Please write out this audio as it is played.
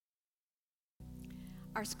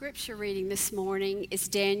Our scripture reading this morning is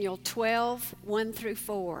Daniel 12, 1 through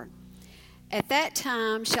 4. At that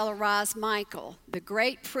time shall arise Michael, the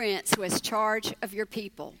great prince who has charge of your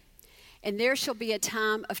people. And there shall be a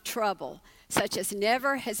time of trouble, such as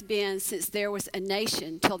never has been since there was a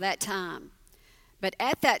nation till that time. But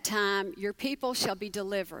at that time your people shall be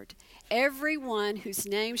delivered, every one whose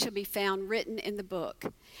name shall be found written in the book.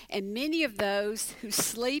 And many of those who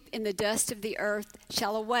sleep in the dust of the earth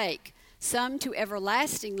shall awake, some to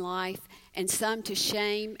everlasting life, and some to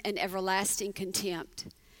shame and everlasting contempt.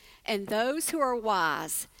 And those who are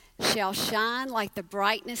wise shall shine like the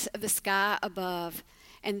brightness of the sky above,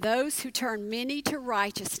 and those who turn many to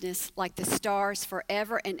righteousness like the stars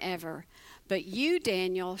forever and ever. But you,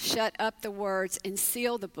 Daniel, shut up the words and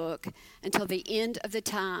seal the book until the end of the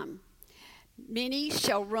time. Many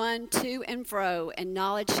shall run to and fro, and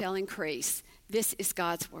knowledge shall increase. This is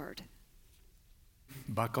God's word.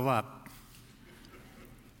 Buckle up.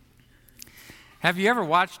 Have you ever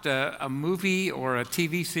watched a movie or a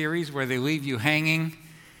TV series where they leave you hanging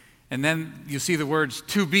and then you see the words,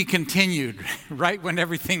 "to be continued," right when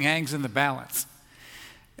everything hangs in the balance?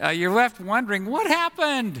 You're left wondering, what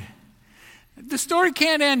happened? The story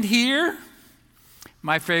can't end here.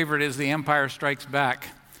 My favorite is The Empire Strikes Back.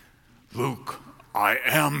 Luke, I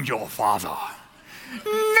am your father.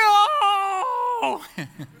 No!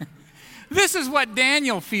 This is what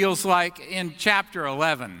Daniel feels like in chapter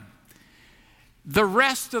 11. The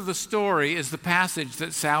rest of the story is the passage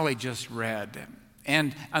that Sally just read.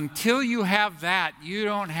 And until you have that, you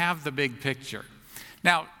don't have the big picture.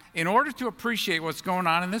 Now, in order to appreciate what's going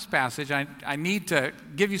on in this passage, I need to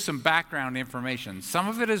give you some background information. Some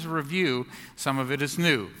of it is review, some of it is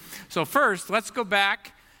new. So first, let's go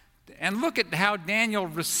back and look at how Daniel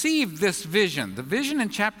received this vision. The vision in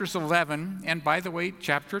chapters 11, and by the way,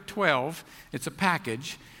 chapter 12, it's a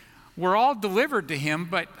package, were all delivered to him,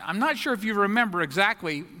 but I'm not sure if you remember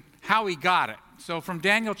exactly how he got it. So from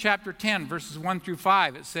Daniel chapter 10, verses 1 through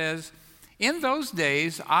 5, it says, "In those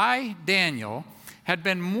days, I, Daniel, had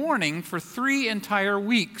been mourning for 3 entire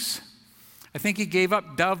weeks." I think he gave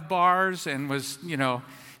up Dove bars and was,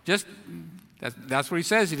 that's what he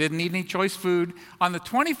says. He didn't eat any choice food. "On the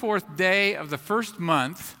 24th day of the first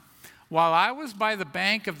month, while I was by the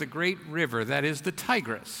bank of the great river, that is the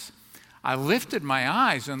Tigris, I lifted my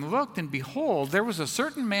eyes and looked, and behold, there was a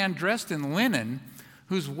certain man dressed in linen,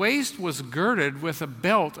 whose waist was girded with a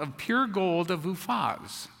belt of pure gold of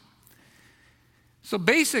Uphaz." So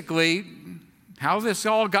basically, how this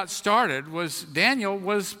all got started was Daniel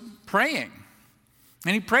was praying.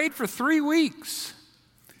 And he prayed for 3 weeks.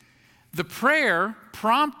 The prayer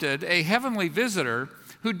prompted a heavenly visitor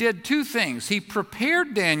who did 2 things. He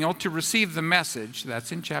prepared Daniel to receive the message,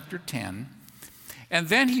 that's in chapter 10, and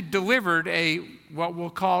then he delivered what we'll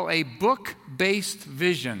call a book-based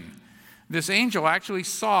vision. This angel actually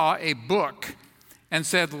saw a book and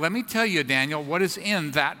said, "Let me tell you, Daniel, what is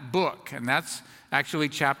in that book." And that's actually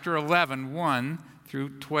chapter 11, 1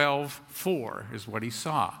 through 12, 4 is what he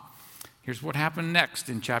saw. Here's what happened next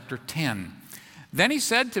in chapter 10. "Then he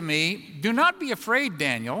said to me, 'Do not be afraid,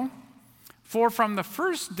 Daniel, for from the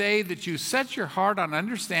first day that you set your heart on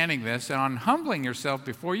understanding this and on humbling yourself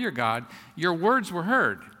before your God, your words were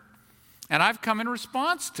heard. And I've come in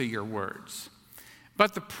response to your words.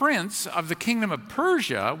 But the prince of the kingdom of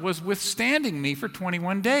Persia was withstanding me for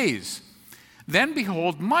 21 days. Then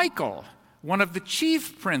behold, Michael, one of the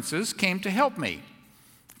chief princes, came to help me,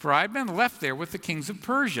 for I had been left there with the kings of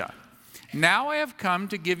Persia. Now I have come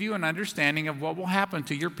to give you an understanding of what will happen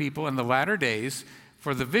to your people in the latter days,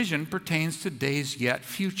 for the vision pertains to days yet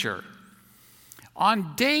future.'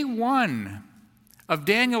 On day 1 of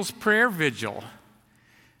Daniel's prayer vigil,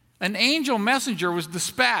 an angel messenger was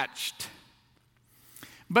dispatched.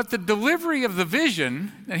 But the delivery of the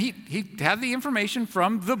vision, and he had the information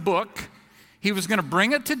from the book. He was going to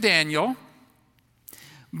bring it to Daniel.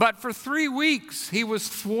 But for 3 weeks, he was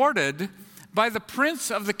thwarted by the prince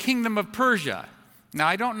of the kingdom of Persia. Now,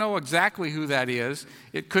 I don't know exactly who that is.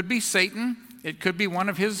 It could be Satan. It could be one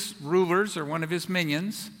of his rulers or one of his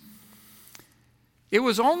minions. It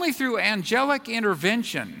was only through angelic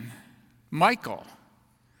intervention, Michael,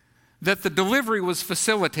 that the delivery was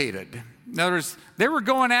facilitated. In other words, they were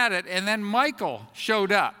going at it, and then Michael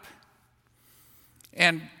showed up.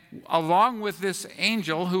 And along with this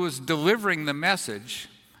angel who was delivering the message,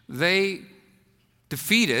 they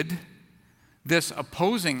defeated this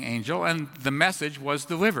opposing angel, and the message was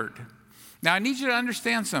delivered. Now, I need you to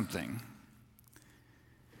understand something.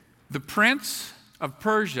 The prince of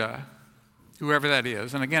Persia, whoever that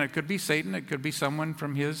is, and again, it could be Satan, it could be someone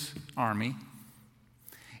from his army,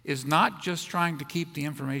 is not just trying to keep the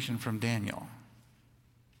information from Daniel.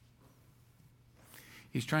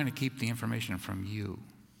 He's trying to keep the information from you.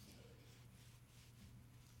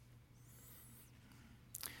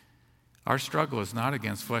 Our struggle is not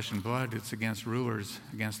against flesh and blood. It's against rulers,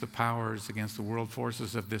 against the powers, against the world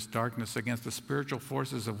forces of this darkness, against the spiritual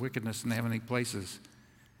forces of wickedness in the heavenly places.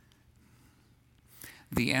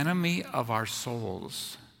 The enemy of our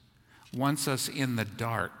souls wants us in the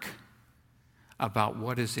dark about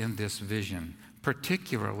what is in this vision,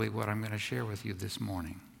 particularly what I'm going to share with you this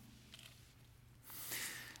morning.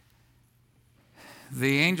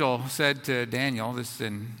 The angel said to Daniel, this is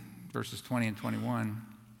in verses 20 and 21,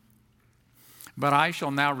 "But I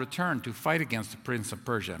shall now return to fight against the prince of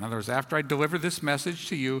Persia." In other words, after I deliver this message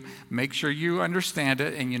to you, make sure you understand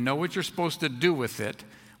it and you know what you're supposed to do with it,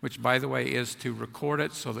 which, by the way, is to record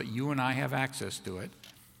it so that you and I have access to it.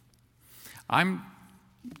 I'm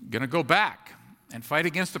going to go back and fight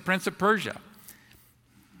against the prince of Persia.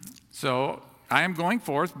 So I am going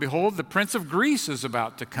forth. Behold, the prince of Greece is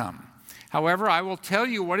about to come. However, I will tell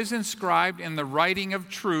you what is inscribed in the writing of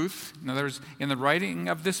truth, in other words, in the writing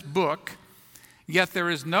of this book. Yet there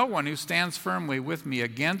is no one who stands firmly with me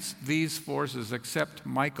against these forces except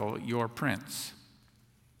Michael, your prince.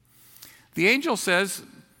 The angel says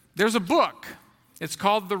there's a book. It's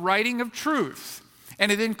called the writing of truth.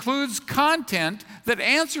 And it includes content that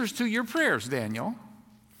answers to your prayers, Daniel.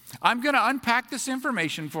 I'm going to unpack this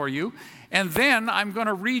information for you, and then I'm going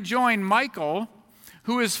to rejoin Michael,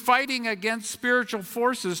 who is fighting against spiritual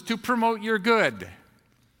forces to promote your good.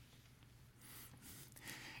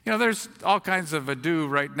 You know, there's all kinds of ado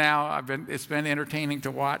right now. It's been entertaining to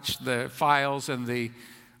watch the files and the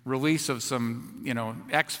release of some,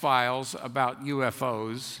 X-Files about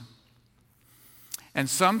UFOs. And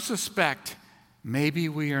some suspect maybe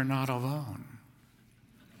we are not alone.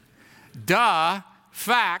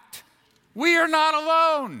 Fact, we are not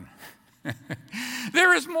alone.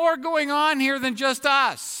 There is more going on here than just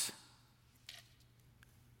us.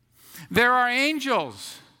 There are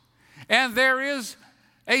angels, and there is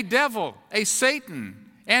a devil, a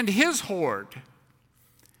Satan, and his horde.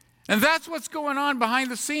 And that's what's going on behind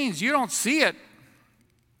the scenes. You don't see it.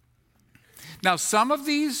 Now, some of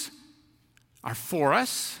these are for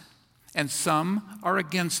us, and some are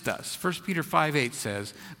against us. 1 Peter 5:8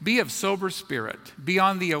 says, "Be of sober spirit, be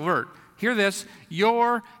on the alert." Hear this,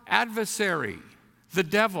 "Your adversary, the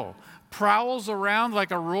devil, prowls around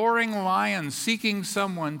like a roaring lion seeking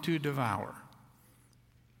someone to devour."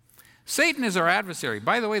 Satan is our adversary.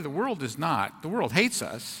 By the way, the world is not. The world hates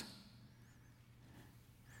us.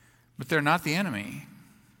 But they're not the enemy.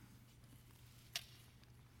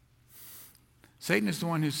 Satan is the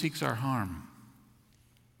one who seeks our harm.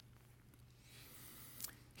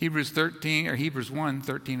 Hebrews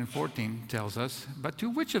 1:13 and 14 tells us, "But to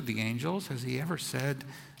which of the angels has he ever said,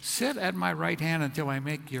 'Sit at my right hand until I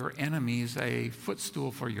make your enemies a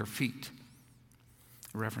footstool for your feet'?"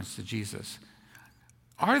 A reference to Jesus.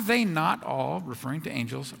 "Are they not all," referring to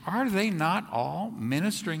angels, "are they not all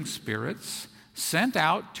ministering spirits sent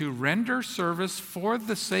out to render service for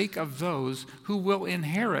the sake of those who will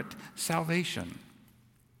inherit salvation?"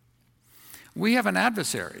 We have an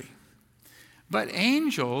adversary. But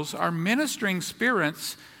angels are ministering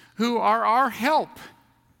spirits who are our help.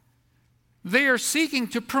 They are seeking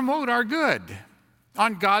to promote our good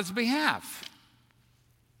on God's behalf.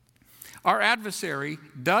 Our adversary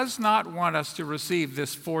does not want us to receive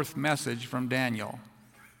this fourth message from Daniel.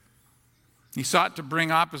 He sought to bring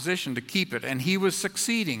opposition to keep it, and he was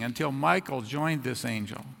succeeding until Michael joined this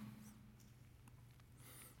angel.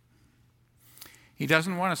 He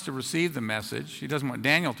doesn't want us to receive the message. He doesn't want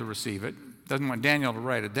Daniel to receive it. Doesn't want Daniel to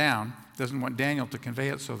write it down. Doesn't want Daniel to convey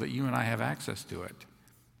it so that you and I have access to it.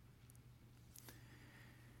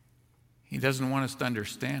 He doesn't want us to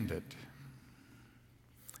understand it.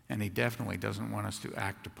 And he definitely doesn't want us to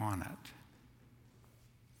act upon it.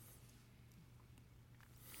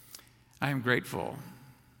 I am grateful.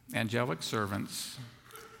 Angelic servants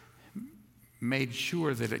made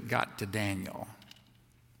sure that it got to Daniel.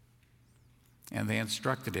 And they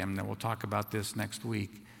instructed him, and we'll talk about this next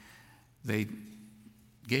week. They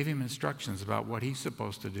gave him instructions about what he's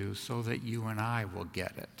supposed to do so that you and I will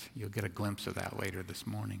get it. You'll get a glimpse of that later this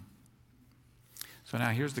morning. So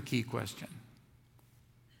now here's the key question.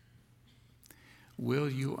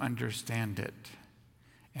 Will you understand it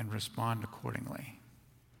and respond accordingly?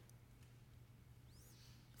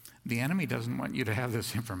 The enemy doesn't want you to have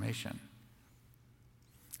this information,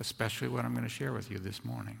 especially what I'm going to share with you this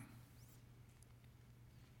morning.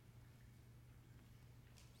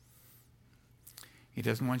 He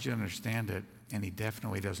doesn't want you to understand it, and he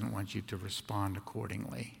definitely doesn't want you to respond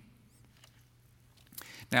accordingly.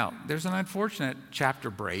 Now, there's an unfortunate chapter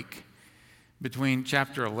break between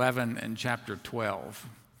chapter 11 and chapter 12.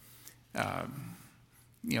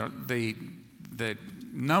 The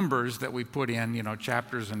numbers that we put in,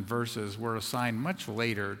 chapters and verses, were assigned much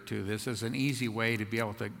later to this as an easy way to be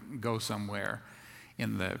able to go somewhere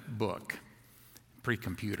in the book,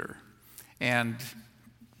 pre-computer. And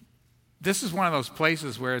this is one of those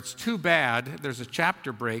places where it's too bad there's a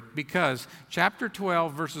chapter break, because chapter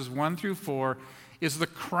 12, verses 1 through 4, is the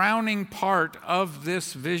crowning part of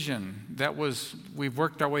this vision that we've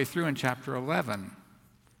worked our way through in chapter 11.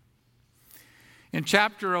 In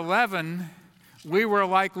chapter 11, we were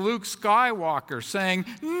like Luke Skywalker saying,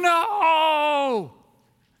 "No!"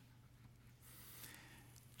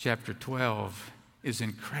 Chapter 12 is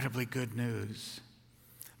incredibly good news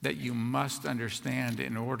that you must understand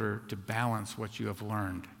in order to balance what you have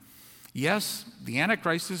learned. Yes, the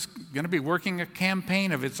Antichrist is going to be working a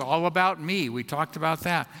campaign of "it's all about me." We talked about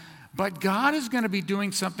that. But God is going to be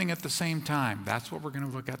doing something at the same time. That's what we're going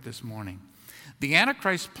to look at this morning. The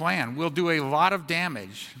Antichrist plan will do a lot of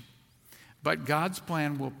damage, but God's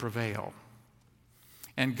plan will prevail.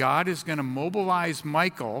 And God is going to mobilize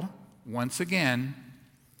Michael once again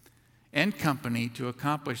and company to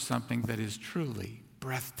accomplish something that is truly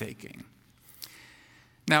breathtaking.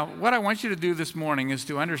 Now, what I want you to do this morning is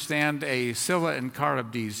to understand a Scylla and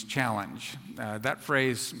Charybdis challenge. That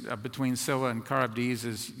phrase between Scylla and Charybdis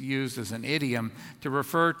is used as an idiom to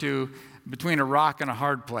refer to between a rock and a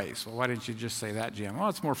hard place. Well, why didn't you just say that, Jim? Well,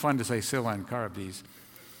 it's more fun to say Scylla and Charybdis.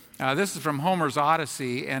 This is from Homer's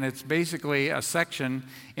Odyssey, and it's basically a section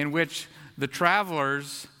in which the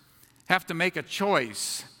travelers have to make a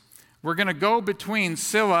choice. We're going to go between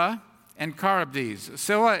Scylla and Charybdis.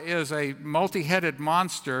 Scylla is a multi-headed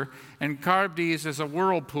monster, and Charybdis is a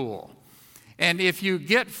whirlpool. And if you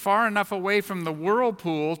get far enough away from the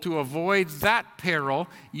whirlpool to avoid that peril,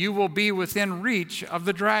 you will be within reach of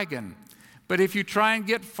the dragon. But if you try and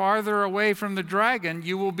get farther away from the dragon,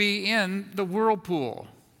 you will be in the whirlpool.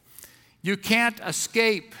 You can't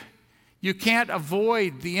escape. You can't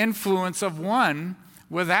avoid the influence of one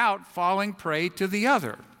without falling prey to the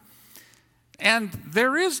other. And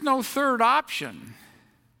there is no third option.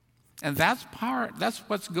 And that's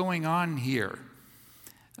what's going on here.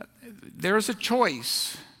 There is a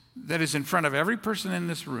choice that is in front of every person in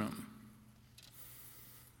this room.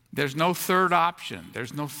 There's no third option.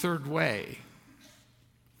 There's no third way.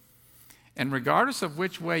 And regardless of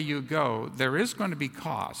which way you go, there is going to be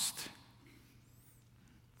cost.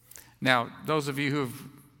 Now, those of you who've,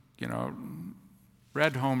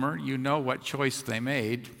 read Homer, you know what choice they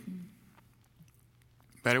made,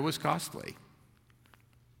 but it was costly.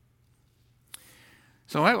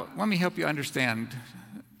 So let me help you understand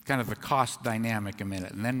kind of the cost dynamic a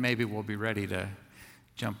minute, and then maybe we'll be ready to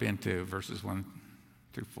jump into verses 1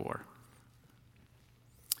 through 4.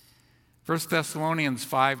 1 Thessalonians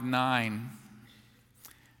 5:9,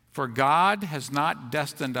 "For God has not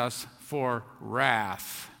destined us for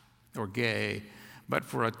wrath," or gay, "but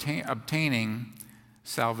for obtaining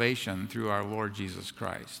salvation through our Lord Jesus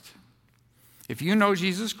Christ." If you know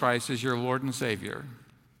Jesus Christ as your Lord and Savior,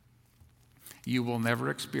 you will never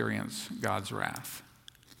experience God's wrath.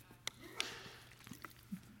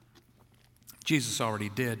 Jesus already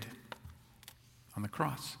did on the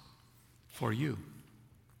cross for you.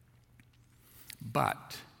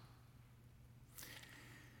 But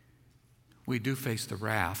we do face the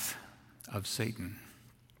wrath of Satan.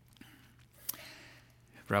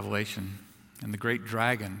 Revelation, "And the great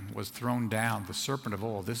dragon was thrown down, the serpent of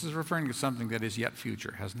old." This is referring to something that is yet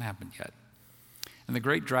future, hasn't happened yet. "And the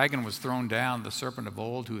great dragon was thrown down, the serpent of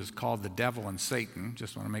old, who is called the devil and Satan."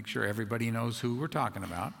 Just want to make sure everybody knows who we're talking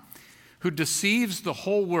about. "Who deceives the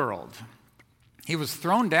whole world. He was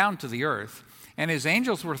thrown down to the earth, and his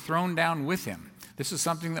angels were thrown down with him." This is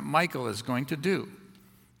something that Michael is going to do.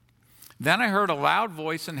 "Then I heard a loud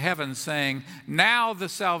voice in heaven saying, 'Now the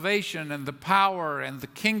salvation and the power and the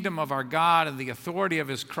kingdom of our God and the authority of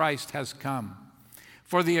his Christ has come.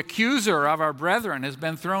 For the accuser of our brethren has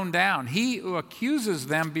been thrown down, he who accuses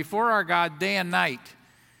them before our God day and night.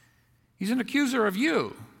 He's an accuser of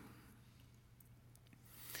you.'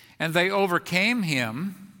 And they overcame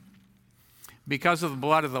him because of the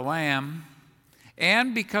blood of the Lamb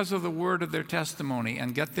and because of the word of their testimony."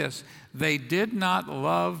 And get this, "They did not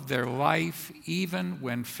love their life even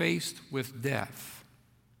when faced with death.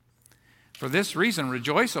 For this reason,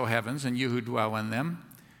 rejoice, O heavens, and you who dwell in them.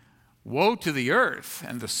 Woe to the earth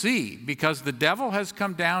and the sea, because the devil has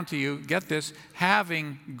come down to you," get this,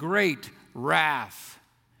 "having great wrath,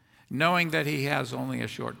 knowing that he has only a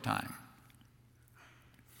short time."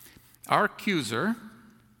 Our accuser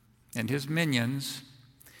and his minions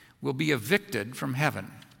will be evicted from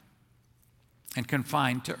heaven. and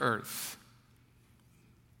confined to earth.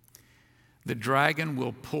 The dragon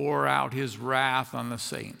will pour out his wrath on the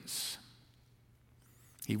saints.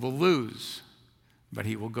 He will lose, but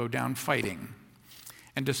he will go down fighting.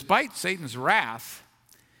 And despite Satan's wrath,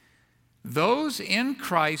 those in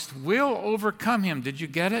Christ will overcome him. Did you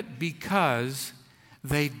get it? Because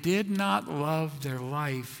they did not love their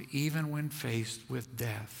life even when faced with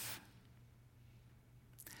death.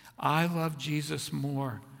 I love Jesus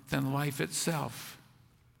more than life itself.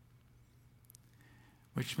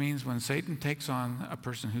 Which means when Satan takes on a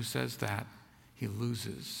person who says that, he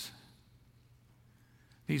loses.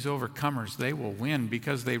 These overcomers, they will win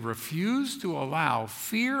because they refuse to allow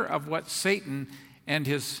fear of what Satan and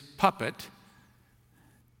his puppet,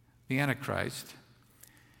 the Antichrist,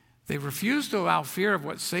 they refuse to allow fear of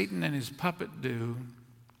what Satan and his puppet do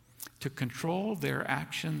to control their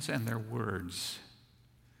actions and their words.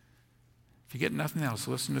 If you get nothing else,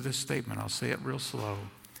 listen to this statement. I'll say it real slow.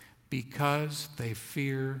 Because they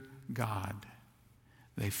fear God,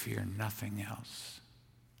 they fear nothing else.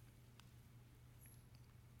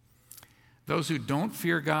 Those who don't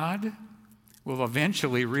fear God will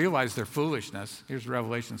eventually realize their foolishness. Here's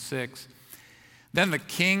Revelation 6. Then the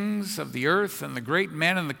kings of the earth and the great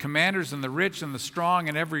men and the commanders and the rich and the strong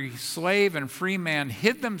and every slave and free man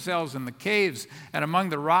hid themselves in the caves and among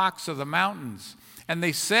the rocks of the mountains. And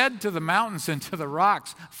they said to the mountains and to the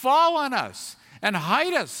rocks, fall on us and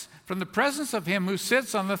hide us from the presence of him who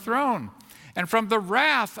sits on the throne and from the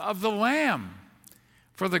wrath of the Lamb.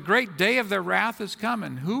 For the great day of their wrath is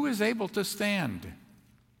coming. Who is able to stand?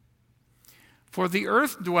 For the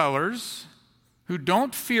earth dwellers who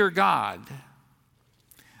don't fear God,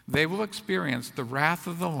 they will experience the wrath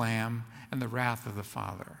of the Lamb and the wrath of the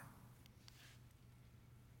Father.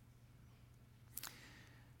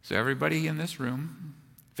 So everybody in this room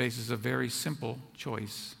faces a very simple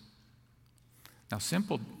choice. Now,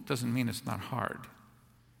 simple doesn't mean it's not hard,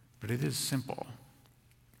 but it is simple.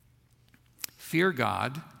 Fear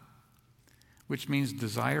God, which means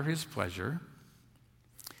desire his pleasure,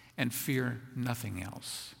 and fear nothing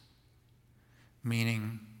else,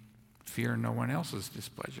 meaning fear no one else's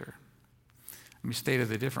displeasure. Let me state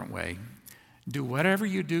it a different way. Do whatever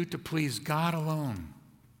you do to please God alone,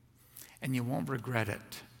 and you won't regret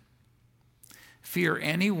it. Fear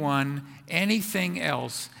anyone, anything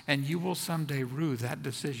else, and you will someday rue that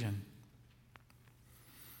decision.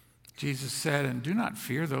 Jesus said, and do not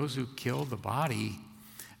fear those who kill the body,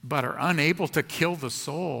 but are unable to kill the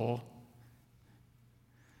soul.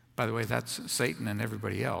 By the way, that's Satan and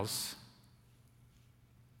everybody else.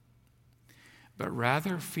 But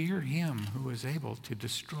rather fear him who is able to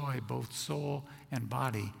destroy both soul and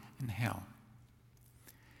body in hell.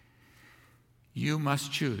 You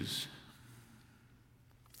must choose.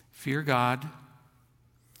 Fear God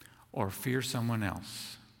or fear someone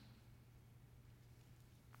else.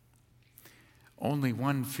 Only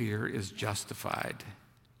one fear is justified.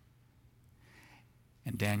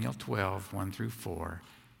 And Daniel 12, 1 through 4,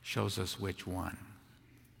 shows us which one.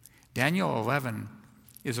 Daniel 11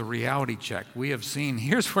 is a reality check. We have seen,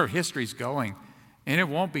 here's where history's going, and it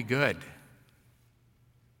won't be good.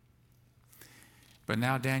 But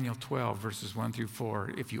now Daniel 12, verses 1 through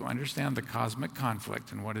 4, if you understand the cosmic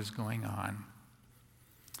conflict and what is going on,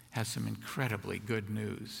 has some incredibly good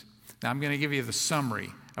news. Now I'm going to give you the summary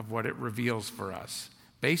of what it reveals for us.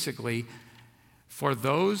 Basically, for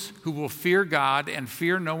those who will fear God and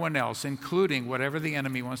fear no one else, including whatever the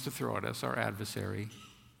enemy wants to throw at us, our adversary,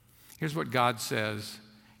 here's what God says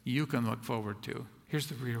you can look forward to. Here's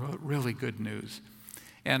the really good news.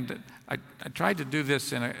 And I tried to do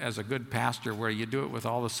this as a good pastor where you do it with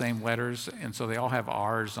all the same letters, and so they all have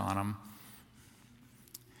R's on them.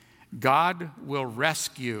 God will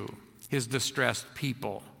rescue his distressed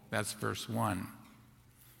people. That's verse 1.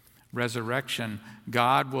 Resurrection,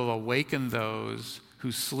 God will awaken those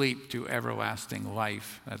who sleep to everlasting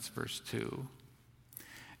life. That's verse 2.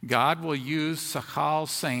 God will use Scylla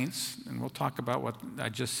saints, and we'll talk about what I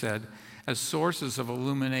just said, as sources of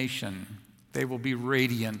illumination. They will be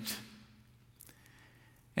radiant.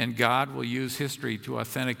 And God will use history to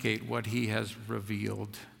authenticate what he has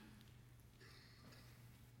revealed.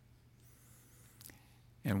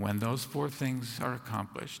 And when those four things are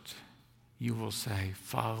accomplished, you will say,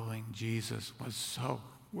 following Jesus was so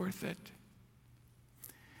worth it.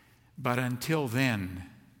 But until then,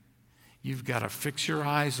 you've got to fix your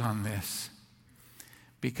eyes on this,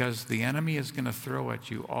 because the enemy is going to throw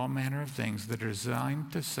at you all manner of things that are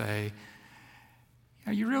designed to say,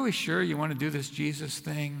 are you really sure you want to do this Jesus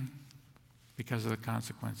thing? Because of the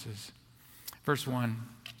consequences. Verse 1,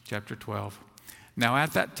 chapter 12. Now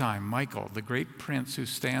at that time, Michael, the great prince who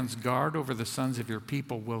stands guard over the sons of your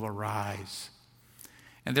people, will arise.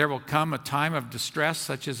 And there will come a time of distress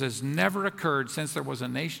such as has never occurred since there was a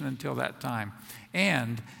nation until that time.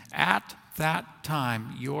 And at that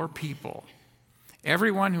time, your people,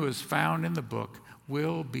 everyone who is found in the book,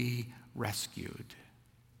 will be rescued.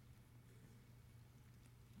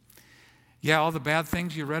 Yeah, all the bad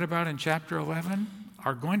things you read about in chapter 11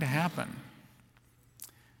 are going to happen.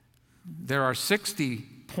 There are 60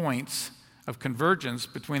 points of convergence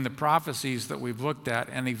between the prophecies that we've looked at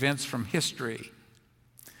and events from history.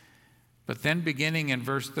 But then beginning in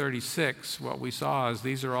verse 36, what we saw is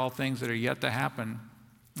these are all things that are yet to happen,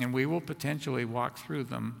 and we will potentially walk through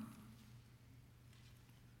them.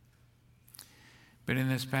 But in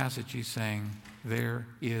this passage, he's saying there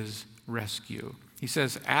is rescue. He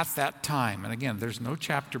says, at that time, and again, there's no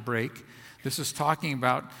chapter break. This is talking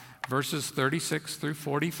about verses 36 through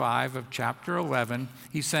 45 of chapter 11.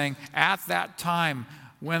 He's saying, at that time,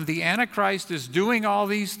 when the Antichrist is doing all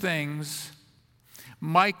these things,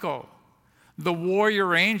 Michael, the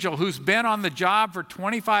warrior angel who's been on the job for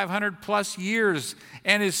 2,500 plus years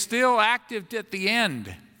and is still active at the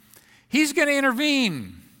end, he's going to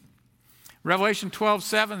intervene. Revelation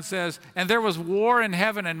 12:7 says, and there was war in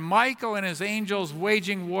heaven, and Michael and his angels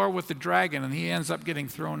waging war with the dragon, and he ends up getting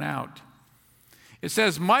thrown out. It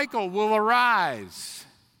says Michael will arise.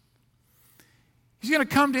 He's going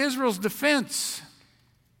to come to Israel's defense.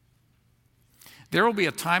 There will be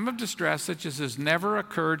a time of distress such as has never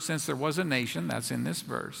occurred since there was a nation. That's in this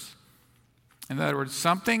verse. In other words,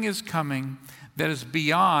 something is coming that is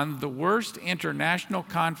beyond the worst international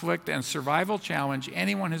conflict and survival challenge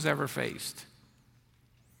anyone has ever faced.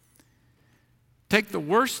 Take the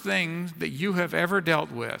worst thing that you have ever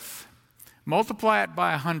dealt with, multiply it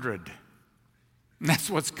by 100, and that's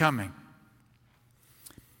what's coming.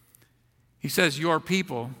 He says, your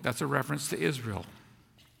people, that's a reference to Israel.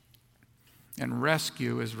 And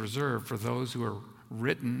rescue is reserved for those who are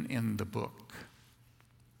written in the book.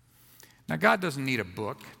 Now, God doesn't need a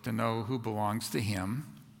book to know who belongs to him.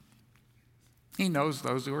 He knows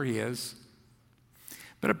those who are his.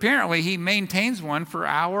 But apparently, he maintains one for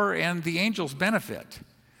our and the angels' benefit.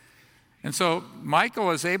 And so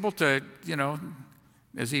Michael is able to,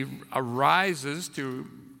 as he arises to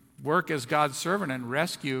work as God's servant and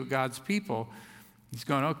rescue God's people, he's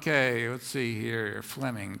going, okay, let's see here.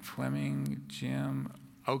 Fleming, Jim,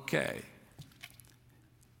 okay.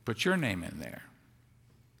 Put your name in there.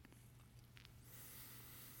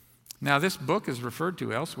 Now, this book is referred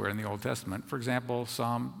to elsewhere in the Old Testament. For example,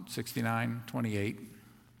 Psalm 69:28.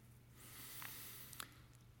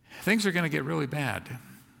 Things are going to get really bad.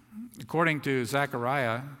 According to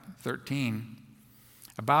Zechariah 13,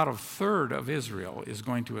 about a third of Israel is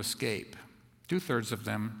going to escape. 2/3 of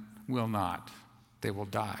them will not. They will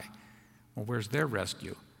die. Well, where's their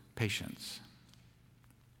rescue? Patience.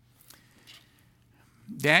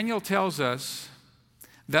 Daniel tells us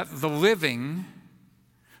that the living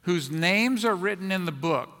whose names are written in the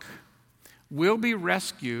book will be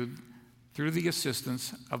rescued through the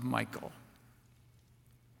assistance of Michael.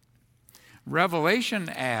 Revelation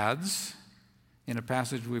adds, in a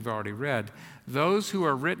passage we've already read, those who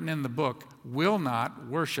are written in the book will not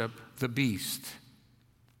worship the beast.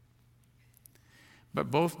 But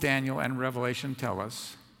both Daniel and Revelation tell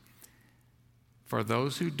us, for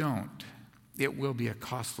those who don't, it will be a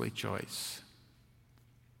costly choice.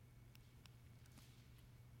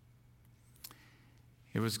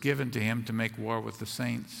 It was given to him to make war with the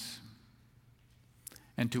saints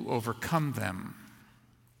and to overcome them.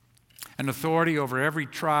 An authority over every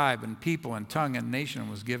tribe and people and tongue and nation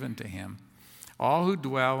was given to him. All who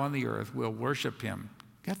dwell on the earth will worship him.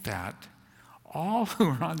 Get that? All who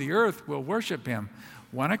are on the earth will worship him.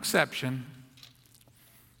 One exception: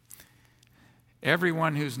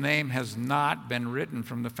 everyone whose name has not been written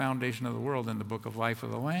from the foundation of the world in the book of life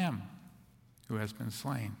of the Lamb, who has been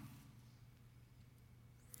slain.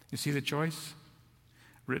 You see the choice?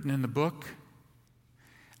 Written in the book,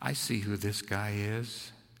 I see who this guy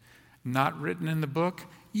is. Not written in the book,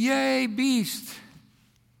 yay, beast.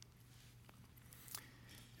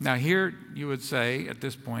 Now here you would say at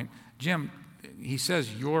this point, Jim, he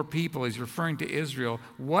says your people, he's referring to Israel.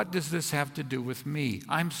 What does this have to do with me?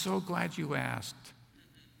 I'm so glad you asked.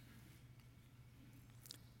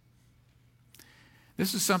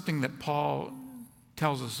 This is something that Paul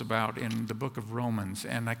tells us about in the book of Romans,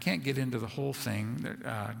 and I can't get into the whole thing.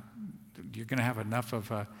 You're going to have enough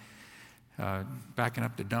of backing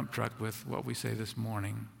up the dump truck with what we say this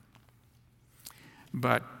morning.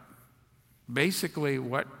 But basically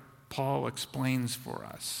what Paul explains for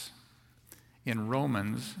us in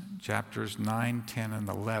Romans chapters 9, 10, and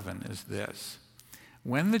 11 is this.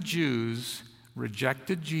 When the Jews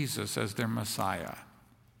rejected Jesus as their Messiah,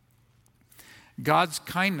 God's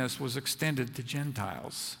kindness was extended to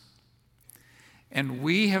Gentiles. And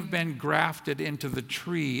we have been grafted into the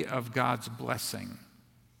tree of God's blessing.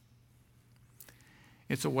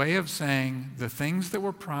 It's a way of saying the things that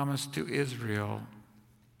were promised to Israel,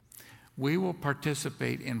 we will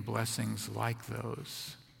participate in blessings like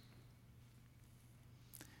those.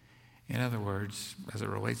 In other words, as it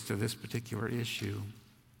relates to this particular issue,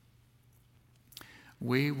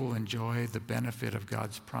 we will enjoy the benefit of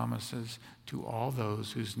God's promises to all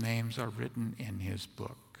those whose names are written in his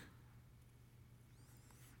book.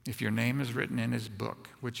 If your name is written in his book,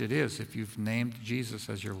 which it is if you've named Jesus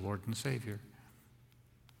as your Lord and Savior.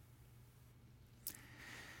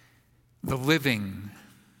 The living,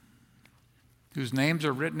 whose names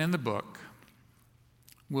are written in the book,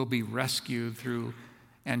 will be rescued through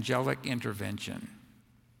angelic intervention.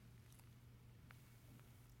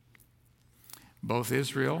 Both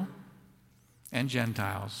Israel and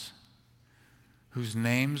Gentiles, whose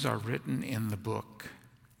names are written in the book,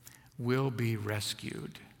 will be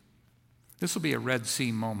rescued. This will be a Red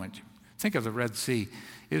Sea moment. Think of the Red Sea.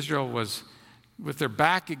 Israel was with their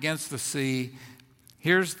back against the sea.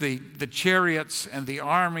 Here's the chariots and the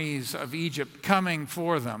armies of Egypt coming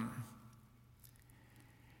for them.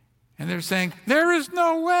 And they're saying, there is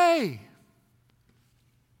no way.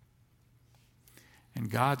 And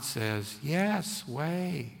God says, yes,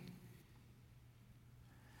 way.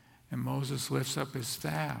 And Moses lifts up his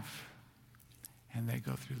staff, and they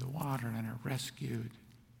go through the water and are rescued.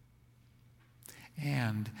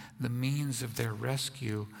 And the means of their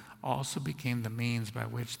rescue also became the means by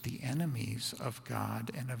which the enemies of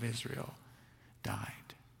God and of Israel died.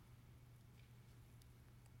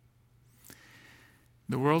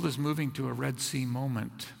 The world is moving to a Red Sea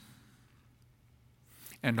moment.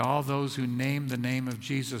 And all those who name the name of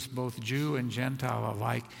Jesus, both Jew and Gentile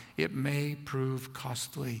alike, it may prove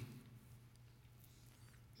costly.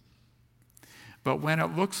 But when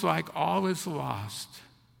it looks like all is lost,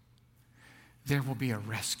 there will be a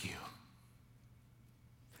rescue.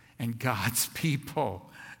 And God's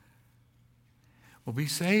people will be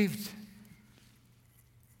saved.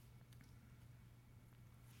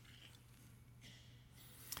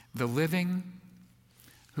 The living,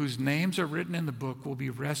 whose names are written in the book, will be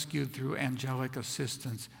rescued through angelic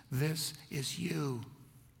assistance. This is you.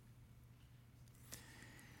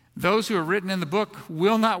 Those who are written in the book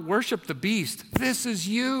will not worship the beast. This is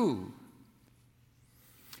you.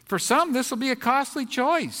 For some, this will be a costly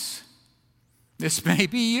choice. This may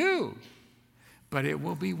be you, but it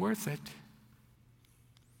will be worth it.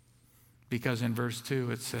 Because in verse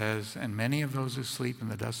 2 it says, and many of those who sleep in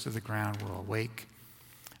the dust of the ground will awake,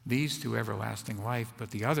 these to everlasting life, but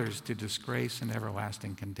the others to disgrace and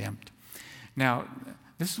everlasting contempt. Now,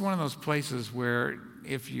 this is one of those places where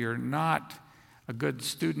if you're not a good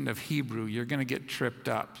student of Hebrew, you're going to get tripped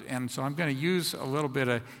up. And so I'm going to use a little bit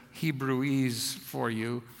of Hebrewese for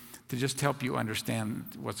you to just help you understand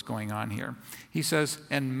what's going on here. He says,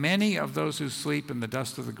 and many of those who sleep in the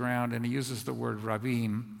dust of the ground, and he uses the word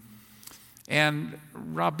rabim. And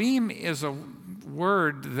rabim is a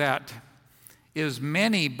word that is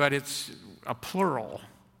many, but it's a plural.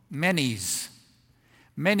 Manys.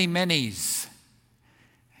 Many, manys.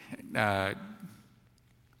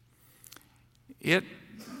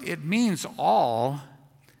 It means all,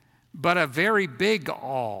 but a very big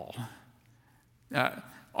all.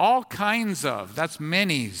 All kinds of, that's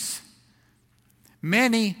manys.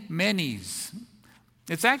 Many, manys.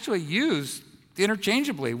 It's actually used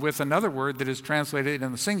interchangeably with another word that is translated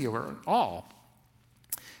in the singular, all.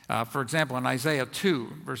 For example, in Isaiah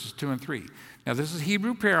 2, verses 2 and 3. Now, this is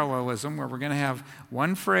Hebrew parallelism where we're going to have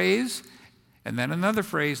one phrase and then another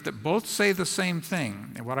phrase that both say the same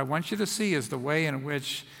thing. And what I want you to see is the way in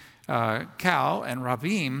which kal and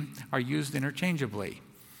rabim are used interchangeably.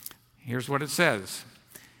 Here's what it says.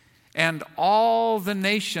 And all the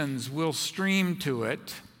nations will stream to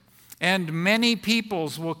it, and many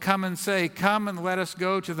peoples will come and say, come and let us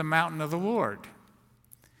go to the mountain of the Lord.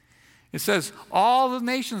 It says, all the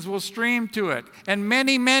nations will stream to it, and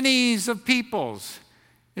many, manys of peoples.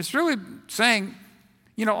 It's really saying,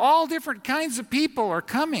 all different kinds of people are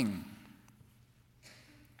coming.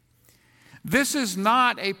 This is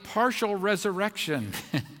not a partial resurrection.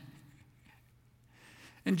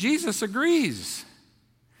 And Jesus agrees.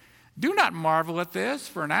 Do not marvel at this,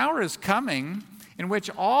 for an hour is coming in which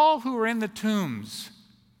all who are in the tombs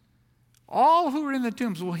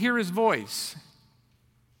will hear his voice.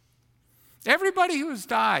 Everybody who has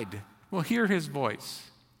died will hear his voice.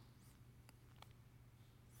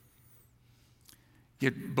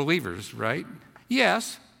 Believers, right?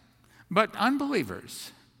 Yes, but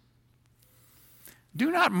unbelievers. Do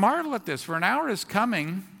not marvel at this, for an hour is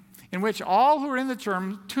coming in which all who are in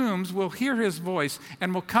the tombs will hear his voice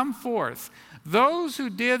and will come forth. Those who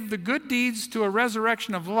did the good deeds to a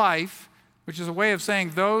resurrection of life, which is a way of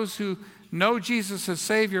saying those who know Jesus as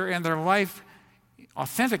Savior and their life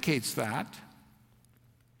authenticates that.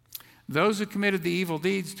 Those who committed the evil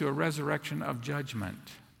deeds to a resurrection of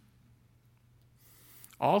judgment.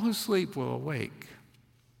 All who sleep will awake,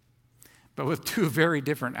 but with two very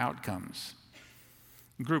different outcomes.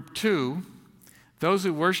 Group 2, those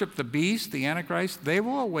who worship the beast, the Antichrist, they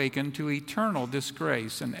will awaken to eternal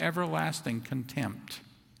disgrace and everlasting contempt.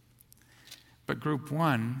 But group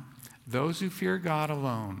 1, those who fear God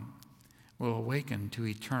alone, will awaken to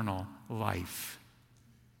eternal life.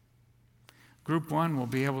 Group 1 will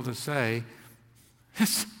be able to say,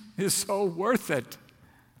 this is so worth it.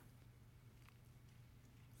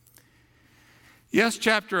 Yes,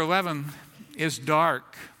 chapter 11 is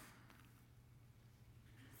dark.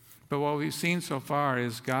 But what we've seen so far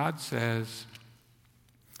is God says,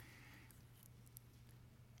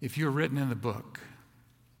 if you're written in the book,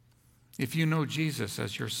 if you know Jesus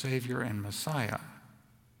as your Savior and Messiah,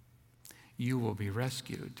 you will be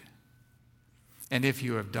rescued. And if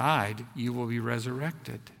you have died, you will be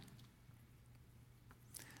resurrected.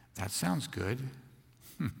 That sounds good.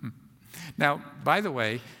 Now, by the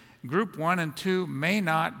way, Group 1 and 2 may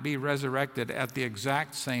not be resurrected at the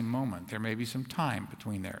exact same moment. There may be some time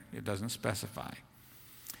between there. It doesn't specify.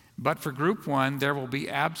 But for Group 1, there will be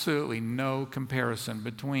absolutely no comparison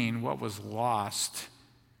between what was lost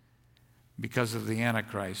because of the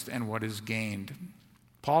Antichrist and what is gained.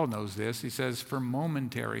 Paul knows this. He says, for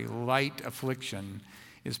momentary light affliction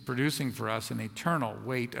is producing for us an eternal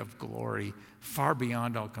weight of glory far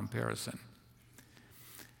beyond all comparison.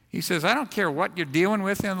 He says, I don't care what you're dealing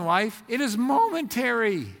with in life. It is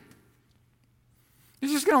momentary.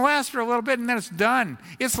 It's just going to last for a little bit and then it's done.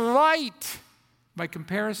 It's light by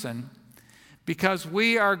comparison because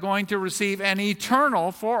we are going to receive an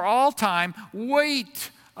eternal, for all time,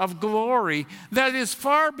 weight of glory that is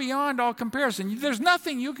far beyond all comparison. There's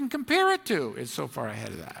nothing you can compare it to. It's so far ahead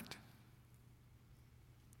of that.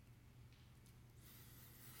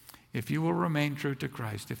 If you will remain true to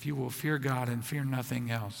Christ, if you will fear God and fear nothing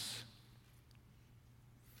else,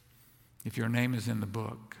 if your name is in the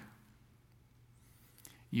book,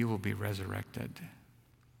 you will be resurrected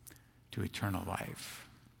to eternal life.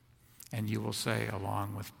 And you will say,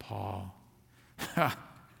 along with Paul,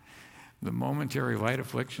 the momentary light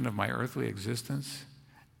affliction of my earthly existence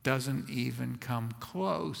doesn't even come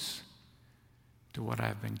close to what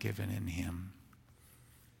I've been given in him.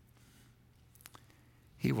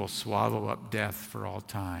 He will swallow up death for all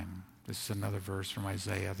time. This is another verse from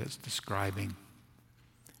Isaiah that's describing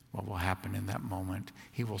what will happen in that moment.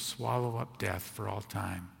 He will swallow up death for all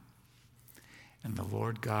time. And the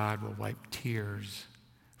Lord God will wipe tears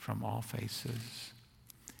from all faces.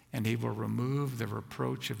 And he will remove the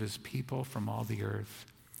reproach of his people from all the earth,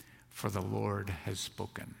 for the Lord has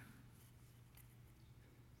spoken.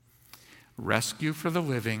 Rescue for the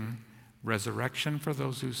living, resurrection for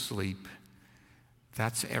those who sleep.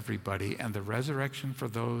 That's everybody. And the resurrection for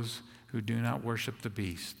those who do not worship the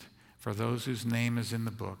beast, for those whose name is in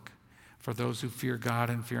the book, for those who fear God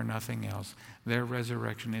and fear nothing else. Their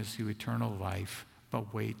resurrection is to eternal life.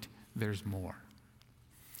 But wait, there's more.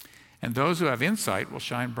 And those who have insight will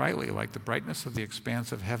shine brightly like the brightness of the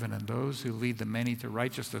expanse of heaven, and those who lead the many to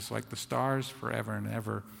righteousness like the stars forever and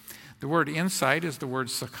ever. The word insight is the word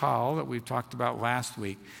sakal that we've talked about last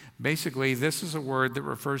week. Basically, this is a word that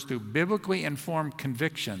refers to biblically informed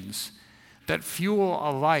convictions that fuel a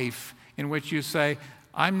life in which you say,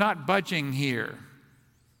 I'm not budging here.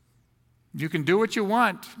 You can do what you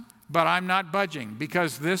want, but I'm not budging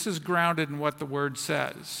because this is grounded in what the word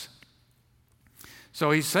says.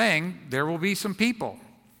 So he's saying there will be some people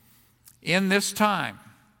in this time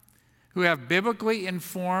who have biblically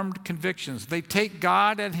informed convictions. They take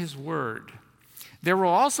God at his word. There will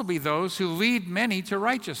also be those who lead many to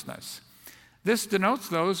righteousness. This denotes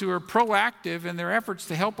those who are proactive in their efforts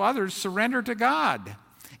to help others surrender to God,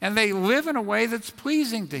 and they live in a way that's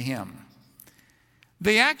pleasing to him.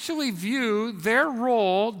 They actually view their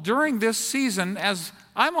role during this season as,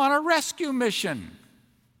 I'm on a rescue mission.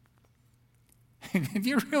 And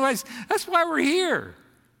you realize that's why we're here.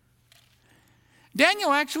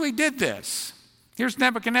 Daniel actually did this. Here's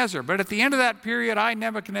Nebuchadnezzar. But at the end of that period, I,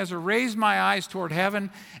 Nebuchadnezzar, raised my eyes toward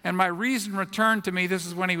heaven, and my reason returned to me. This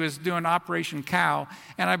is when he was doing Operation Cow.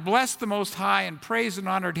 And I blessed the Most High and praised and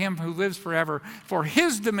honored him who lives forever. For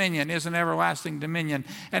his dominion is an everlasting dominion,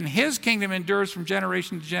 and his kingdom endures from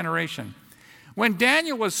generation to generation. When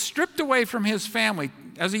Daniel was stripped away from his family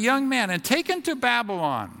as a young man and taken to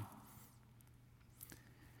Babylon,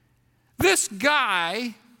 this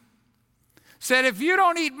guy said, if you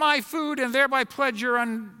don't eat my food and thereby pledge your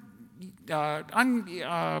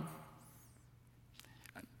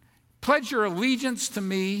allegiance to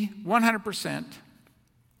me 100%,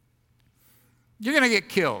 you're going to get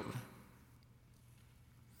killed.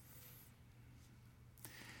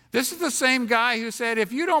 This is the same guy who said,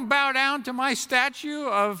 if you don't bow down to my statue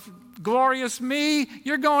of glorious me,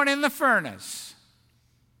 you're going in the furnace.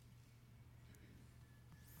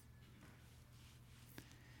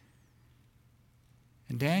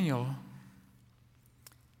 And Daniel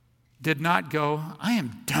did not go, I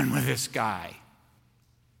am done with this guy.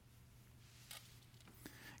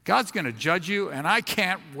 God's going to judge you, and I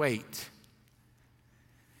can't wait.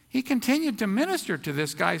 He continued to minister to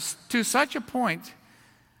this guy to such a point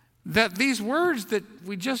that these words that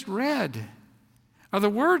we just read are the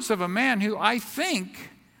words of a man who I think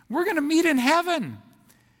we're going to meet in heaven.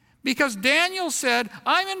 Because Daniel said,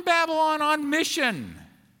 I'm in Babylon on mission.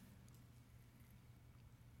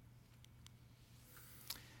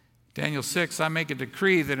 Daniel 6, I make a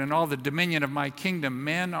decree that in all the dominion of my kingdom,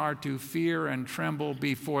 men are to fear and tremble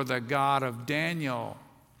before the God of Daniel.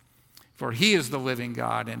 For he is the living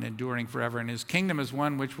God and enduring forever, and his kingdom is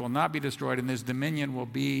one which will not be destroyed, and his dominion will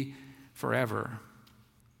be forever.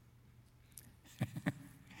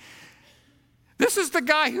 This is the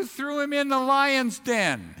guy who threw him in the lion's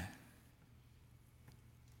den.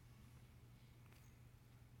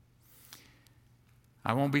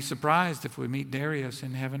 I won't be surprised if we meet Darius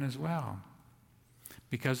in heaven as well,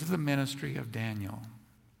 because of the ministry of Daniel.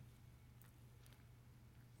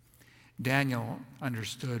 Daniel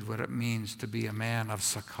understood what it means to be a man of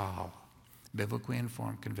sakal, biblically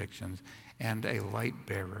informed convictions, and a light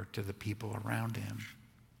bearer to the people around him.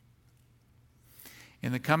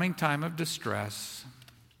 In the coming time of distress,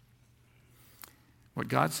 what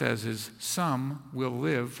God says is some will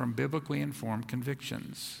live from biblically informed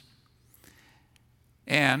convictions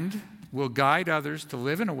and will guide others to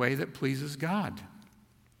live in a way that pleases God.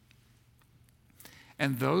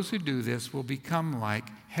 And those who do this will become like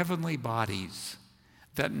heavenly bodies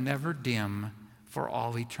that never dim for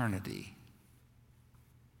all eternity.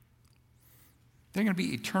 They're going to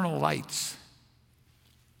be eternal lights.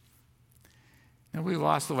 Now, we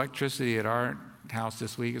lost electricity at our house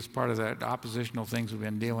this week as part of the oppositional things we've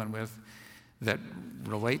been dealing with that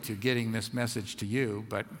relate to getting this message to you,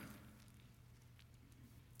 but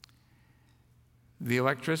the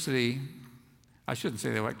electricity, I shouldn't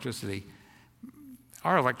say the electricity,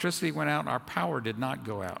 our electricity went out, our power did not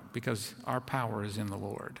go out because our power is in the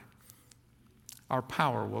Lord. Our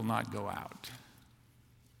power will not go out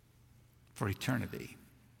for eternity.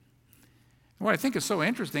 What I think is so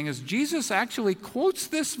interesting is Jesus actually quotes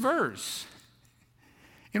this verse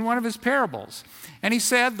in one of his parables. And he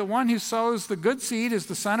said, the one who sows the good seed is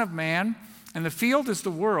the Son of Man, and the field is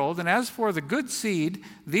the world. And as for the good seed,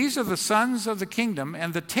 these are the sons of the kingdom,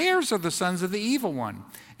 and the tares are the sons of the evil one.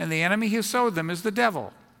 And the enemy who sowed them is the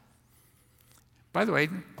devil. By the way,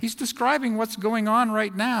 he's describing what's going on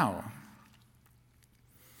right now.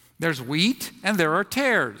 There's wheat and there are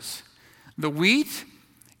tares. The wheat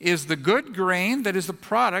is the good grain that is the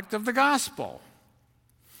product of the gospel.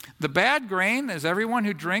 The bad grain is everyone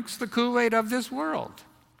who drinks the Kool-Aid of this world.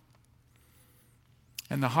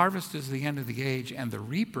 And the harvest is the end of the age, and the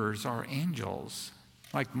reapers are angels,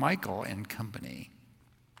 like Michael and company.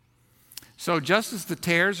 So just as the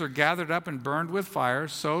tares are gathered up and burned with fire,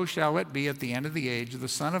 so shall it be at the end of the age. The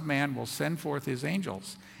Son of Man will send forth his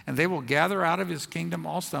angels, and they will gather out of his kingdom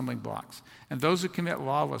all stumbling blocks, and those who commit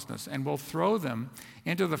lawlessness, and will throw them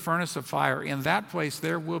into the furnace of fire. In that place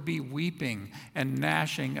there will be weeping and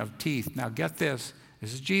gnashing of teeth. Now get this.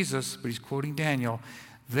 This is Jesus, but he's quoting Daniel.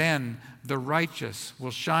 Then the righteous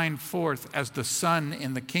will shine forth as the sun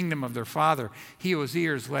in the kingdom of their Father. He who has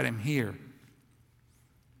ears, let him hear.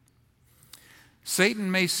 Satan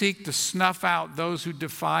may seek to snuff out those who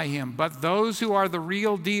defy him, but those who are the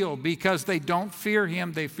real deal, because they don't fear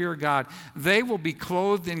him, they fear God, they will be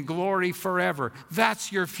clothed in glory forever.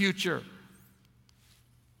 That's your future.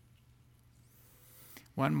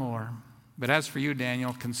 One more. But as for you,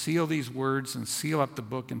 Daniel, conceal these words and seal up the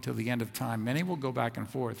book until the end of time. Many will go back and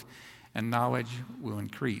forth, and knowledge will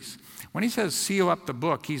increase. When he says seal up the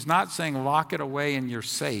book, he's not saying lock it away in your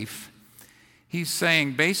safe. he's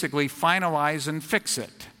saying basically finalize and fix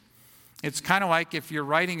it. It's kind of like if you're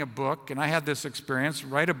writing a book, and I had this experience,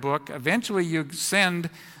 write a book, eventually you send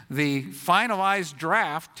the finalized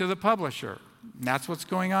draft to the publisher. And that's what's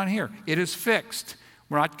going on here. It is fixed.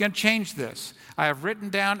 We're not going to change this. I have written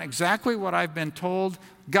down exactly what I've been told.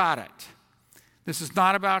 Got it. This is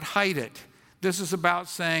not about hide it. This is about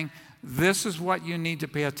saying, this is what you need to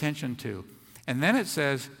pay attention to. And then it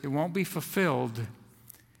says, it won't be fulfilled,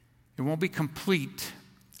 it won't be complete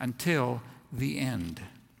until the end.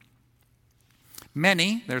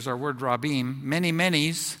 Many, there's our word rabim,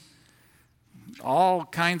 many's, all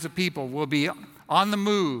kinds of people will be on the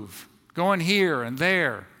move, going here and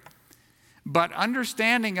there. But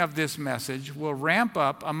understanding of this message will ramp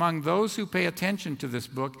up among those who pay attention to this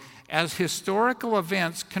book as historical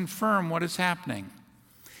events confirm what is happening.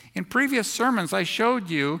 In previous sermons, I showed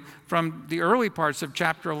you from the early parts of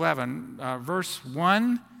chapter 11, verse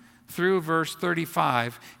 1 through verse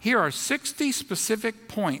 35. Here are 60 specific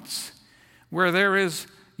points where there is,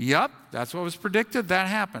 yup, that's what was predicted, that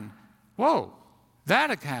happened. Whoa, that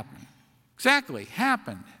happened. Exactly,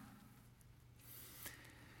 happened.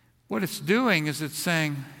 What it's doing is it's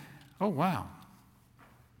saying, oh, wow,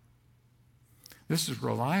 this is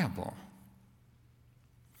reliable.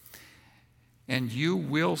 And you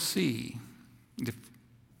will see, if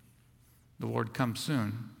the Lord comes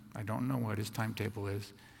soon, I don't know what his timetable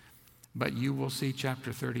is, but you will see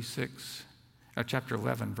chapter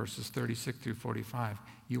 11, verses 36 through 45.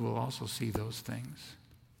 You will also see those things.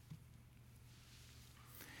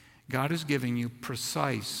 God is giving you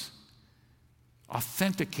precise,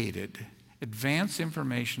 authenticated, advanced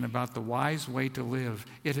information about the wise way to live.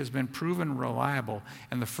 It has been proven reliable.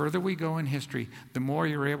 And the further we go in history, the more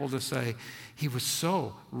you're able to say, he was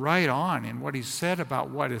so right on in what he said about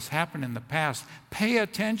what has happened in the past. Pay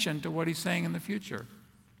attention to what he's saying in the future.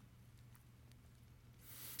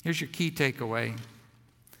 Here's your key takeaway.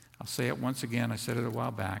 I'll say it once again. I said it a while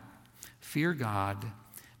back. Fear God,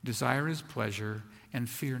 desire his pleasure, and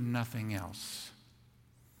fear nothing else.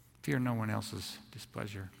 Fear no one else's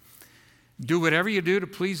displeasure. Do whatever you do to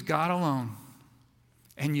please God alone,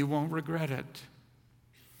 and you won't regret it.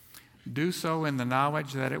 Do so in the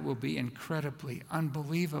knowledge that it will be incredibly,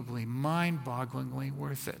 unbelievably, mind-bogglingly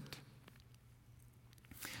worth it.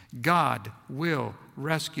 God will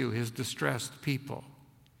rescue his distressed people.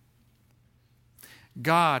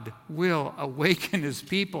 God will awaken his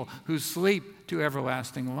people who sleep to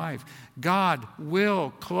everlasting life. God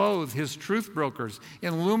will clothe his truth brokers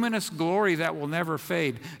in luminous glory that will never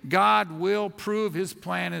fade. God will prove his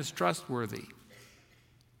plan is trustworthy.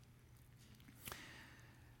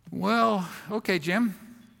 Well, okay, Jim,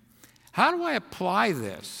 how do I apply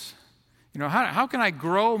this? How can I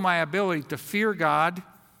grow my ability to fear God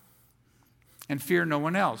and fear no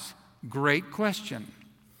one else? Great question.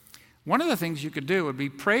 One of the things you could do would be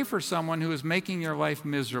pray for someone who is making your life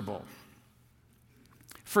miserable.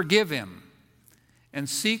 Forgive him and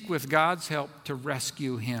seek with God's help to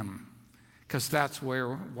rescue him, because that's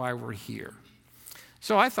why we're here.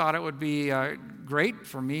 So I thought it would be great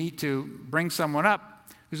for me to bring someone up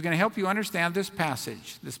who's going to help you understand this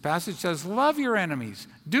passage. This passage says, love your enemies,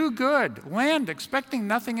 do good, lend, expecting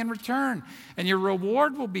nothing in return, and your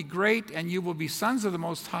reward will be great, and you will be sons of the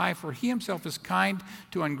Most High, for he himself is kind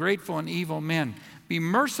to ungrateful and evil men. Be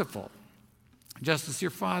merciful, just as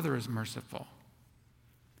your Father is merciful.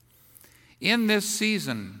 In this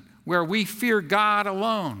season where we fear God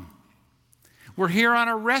alone, we're here on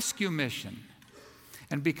a rescue mission.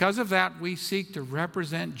 And because of that, we seek to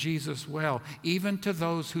represent Jesus well, even to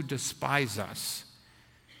those who despise us,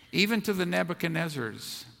 even to the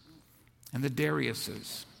Nebuchadnezzars and the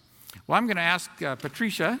Dariuses. Well, I'm going to ask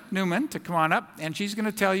Patricia Newman to come on up, and she's going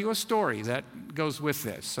to tell you a story that goes with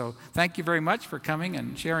this. So thank you very much for coming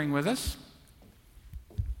and sharing with us.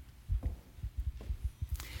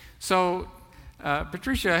 So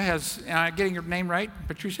Patricia has, am I getting your name right,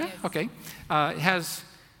 Patricia? Yes. Okay. Has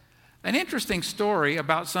an interesting story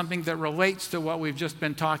about something that relates to what we've just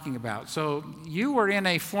been talking about. So you were in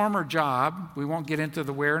a former job. We won't get into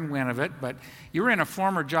the where and when of it, but you were in a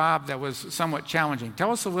former job that was somewhat challenging.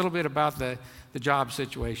 Tell us a little bit about the job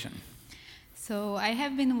situation. So I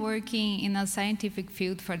have been working in a scientific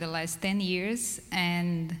field for the last 10 years,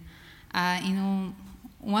 and in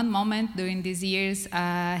one moment during these years,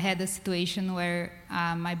 I had a situation where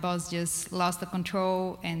my boss just lost the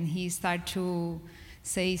control, and he started to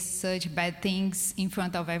say such bad things in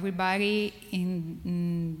front of everybody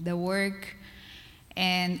in the work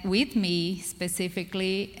and with me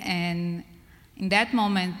specifically. And in that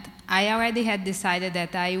moment, I already had decided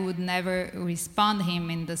that I would never respond him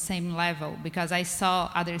in the same level because I saw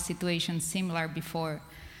other situations similar before.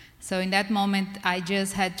 So in that moment, I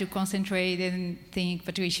just had to concentrate and think,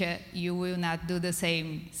 Patricia, you will not do the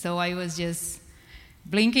same. So I was just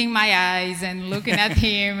blinking my eyes and looking at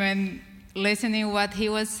him and listening what he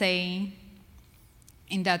was saying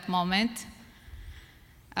in that moment.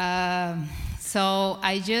 So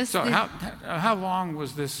how long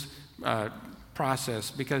was this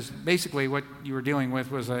process? Because basically what you were dealing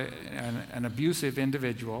with was an abusive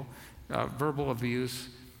individual, verbal abuse.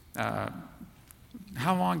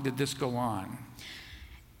 How long did this go on?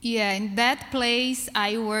 Yeah, in that place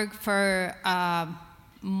I worked for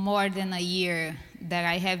more than a year that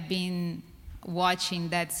I have been watching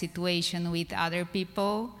that situation with other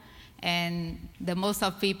people. And the most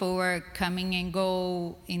of people were coming and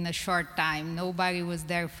go in a short time. Nobody was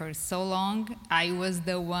there for so long. I was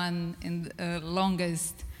the one in the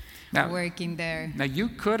longest working there. Now you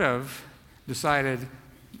could have decided,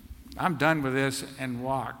 I'm done with this, and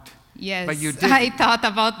walked. Yes, but you didn't. I thought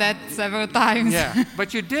about that several times. Yeah,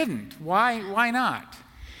 but you didn't. Why not?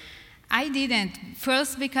 I didn't.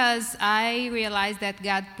 First, because I realized that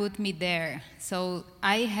God put me there. So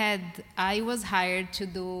I was hired to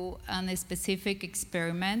do a specific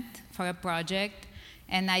experiment for a project,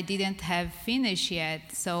 and I didn't have finished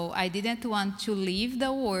yet. So I didn't want to leave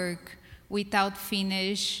the work without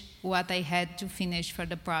finish what I had to finish for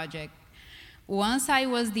the project. Once I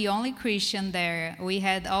was the only Christian there, we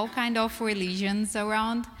had all kind of religions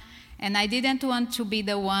around, and I didn't want to be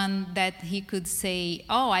the one that he could say,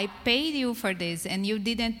 oh, I paid you for this, and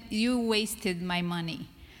you wasted my money.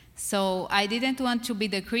 So I didn't want to be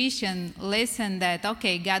the Christian, listen that,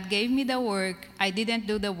 okay, God gave me the work, I didn't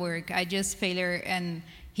do the work, I just failure, and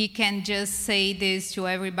he can just say this to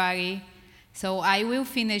everybody. So I will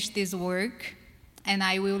finish this work, and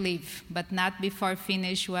I will leave, but not before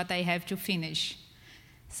finish what I have to finish.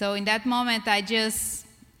 So in that moment,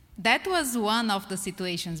 that was one of the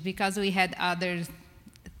situations, because we had other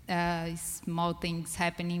small things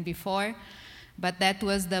happening before, but that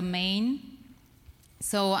was the main.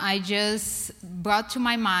 So I just brought to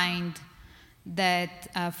my mind that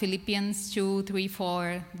Philippians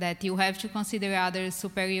 2:3-4, that you have to consider others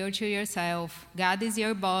superior to yourself. God is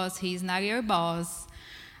your boss, he is not your boss.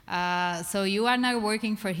 So you are not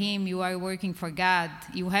working for him, you are working for God.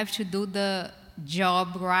 You have to do the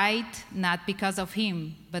job right, not because of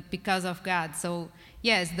him, but because of God. So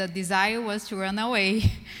yes, the desire was to run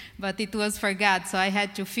away, but it was for God, so I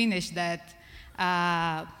had to finish that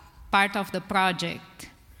part of the project.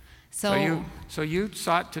 So you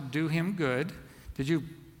sought to do him good. Did you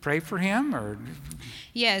pray for him, or?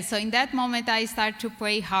 Yeah, so in that moment I started to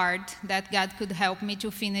pray hard that God could help me to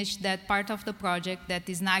finish that part of the project that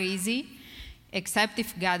is not easy, except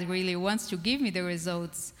if God really wants to give me the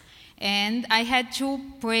results. And I had to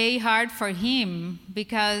pray hard for him,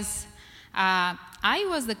 because I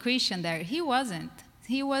was the Christian there. He wasn't.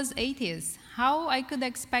 He was atheist. How I could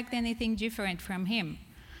expect anything different from him?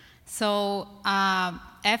 So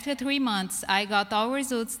after 3 months, I got all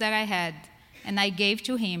results that I had, and I gave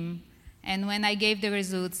to him. And when I gave the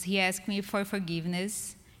results, he asked me for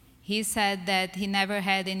forgiveness. He said that he never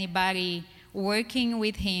had anybody working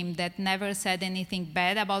with him that never said anything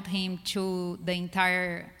bad about him to the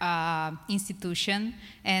entire institution,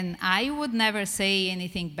 and I would never say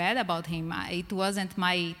anything bad about him. It wasn't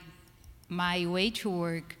my way to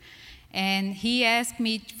work. And he asked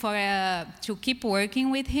me to keep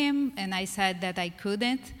working with him, and I said that I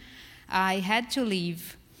couldn't. I had to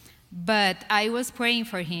leave. But I was praying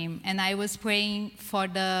for him, and I was praying for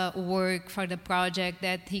the work, for the project,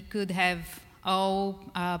 that he could have all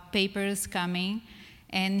papers coming.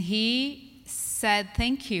 And he said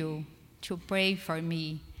thank you to pray for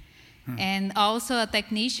me. And also a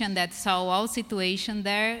technician that saw all situation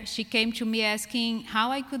there, she came to me asking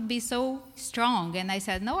how I could be so strong. And I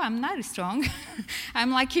said, no, I'm not strong.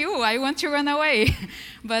 I'm like you, I want to run away.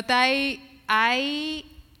 But I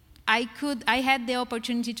had the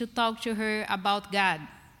opportunity to talk to her about God.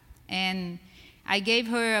 And I gave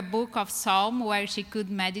her a book of Psalm where she could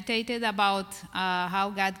meditate about how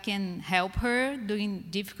God can help her during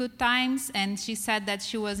difficult times. And she said that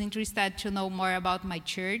she was interested to know more about my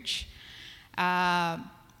church.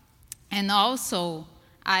 And also,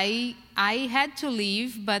 I had to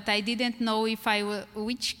leave, but I didn't know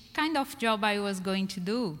which kind of job I was going to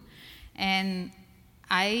do. And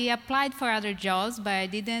I applied for other jobs, but I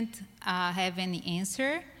didn't have any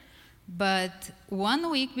answer. But 1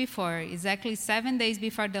 week before, exactly 7 days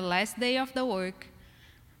before the last day of the work,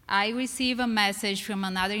 I received a message from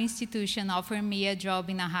another institution offering me a job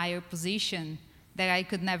in a higher position. that I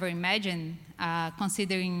could never imagine,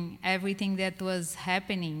 considering everything that was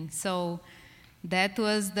happening. So that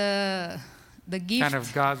was the gift. Kind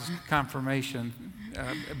of God's confirmation,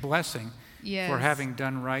 blessing Yes. for having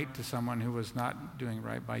done right to someone who was not doing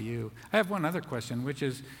right by you. I have one other question, which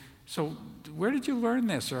is, so where did you learn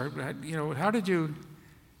this? Or, how did you...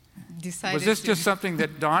 Was this just something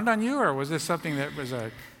that dawned on you, or was this something that was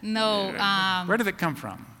a... No. Where did it come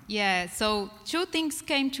from? Yeah, so two things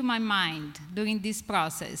came to my mind during this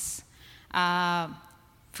process.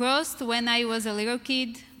 First, when I was a little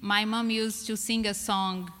kid, my mom used to sing a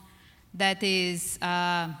song that is,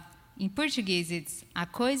 em português, it's há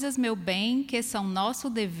coisas, meu bem, que são nosso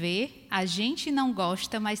dever, a gente não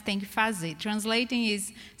gosta, mas tem que fazer. Translating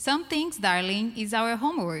is, some things, darling, is our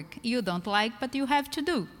homework. You don't like, but you have to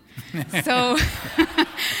do. So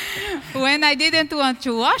when I didn't want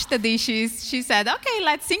to wash the dishes, she said, okay,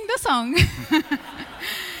 let's sing the song.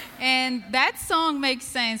 And that song makes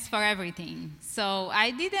sense for everything. So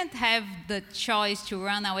I didn't have the choice to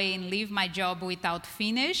run away and leave my job without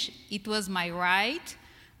finish. It was my right,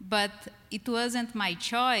 but it wasn't my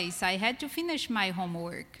choice. I had to finish my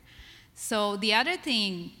homework. So the other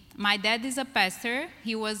thing, my dad is a pastor.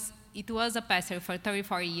 It was a pastor for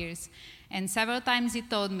 34 years. And several times he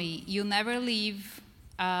told me, you never leave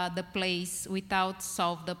the place without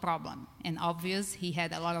solve the problem. And obvious, he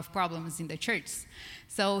had a lot of problems in the church.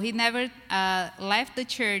 So he never left the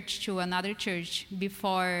church to another church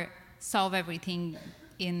before solve everything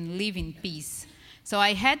and live in peace. So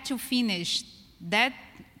I had to finish that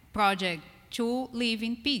project to live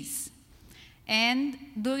in peace. And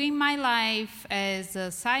during my life as a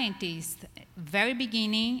scientist, very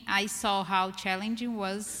beginning, I saw how challenging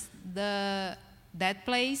was that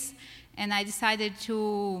place, and I decided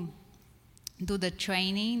to do the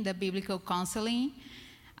training, the biblical counseling,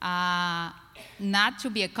 not to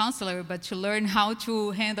be a counselor, but to learn how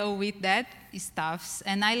to handle with that stuff.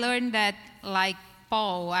 And I learned that, like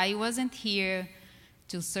Paul, I wasn't here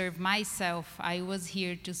to serve myself. I was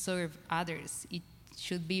here to serve others. It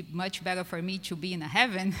should be much better for me to be in a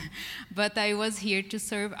heaven, but I was here to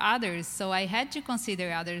serve others. So I had to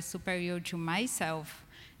consider others superior to myself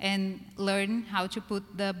and learn how to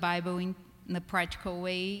put the Bible in a practical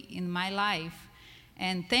way in my life.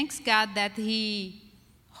 And thanks God that He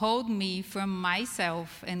held me from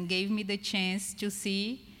myself and gave me the chance to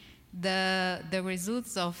see the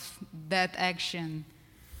results of that action.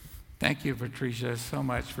 Thank you, Patricia, so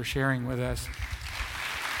much for sharing with us.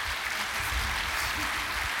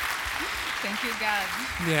 Thank you, God.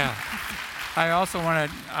 Yeah. I also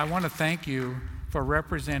want to thank you for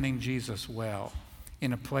representing Jesus well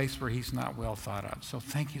in a place where he's not well thought of. So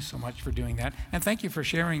thank you so much for doing that. And thank you for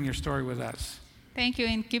sharing your story with us. Thank you,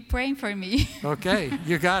 and keep praying for me. Okay,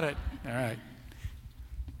 you got it. All right.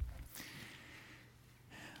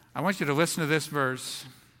 I want you to listen to this verse.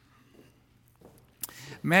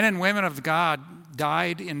 Men and women of God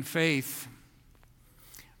died in faith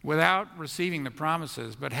without receiving the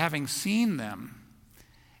promises, but having seen them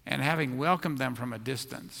and having welcomed them from a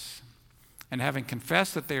distance, and having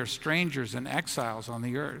confessed that they are strangers and exiles on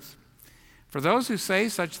the earth. For those who say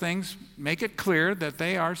such things make it clear that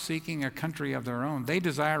they are seeking a country of their own. They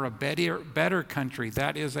desire a better country,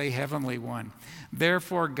 that is a heavenly one.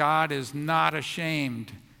 Therefore God is not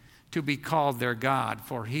ashamed to be called their God,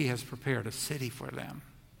 for he has prepared a city for them.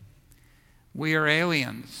 We are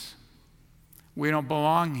aliens. We don't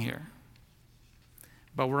belong here,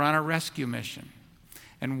 but we're on a rescue mission.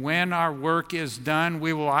 And when our work is done,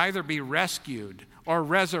 we will either be rescued or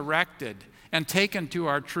resurrected and taken to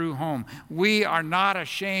our true home. We are not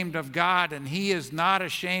ashamed of God, and he is not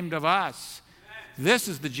ashamed of us. This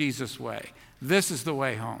is the Jesus way. This is the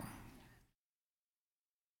way home.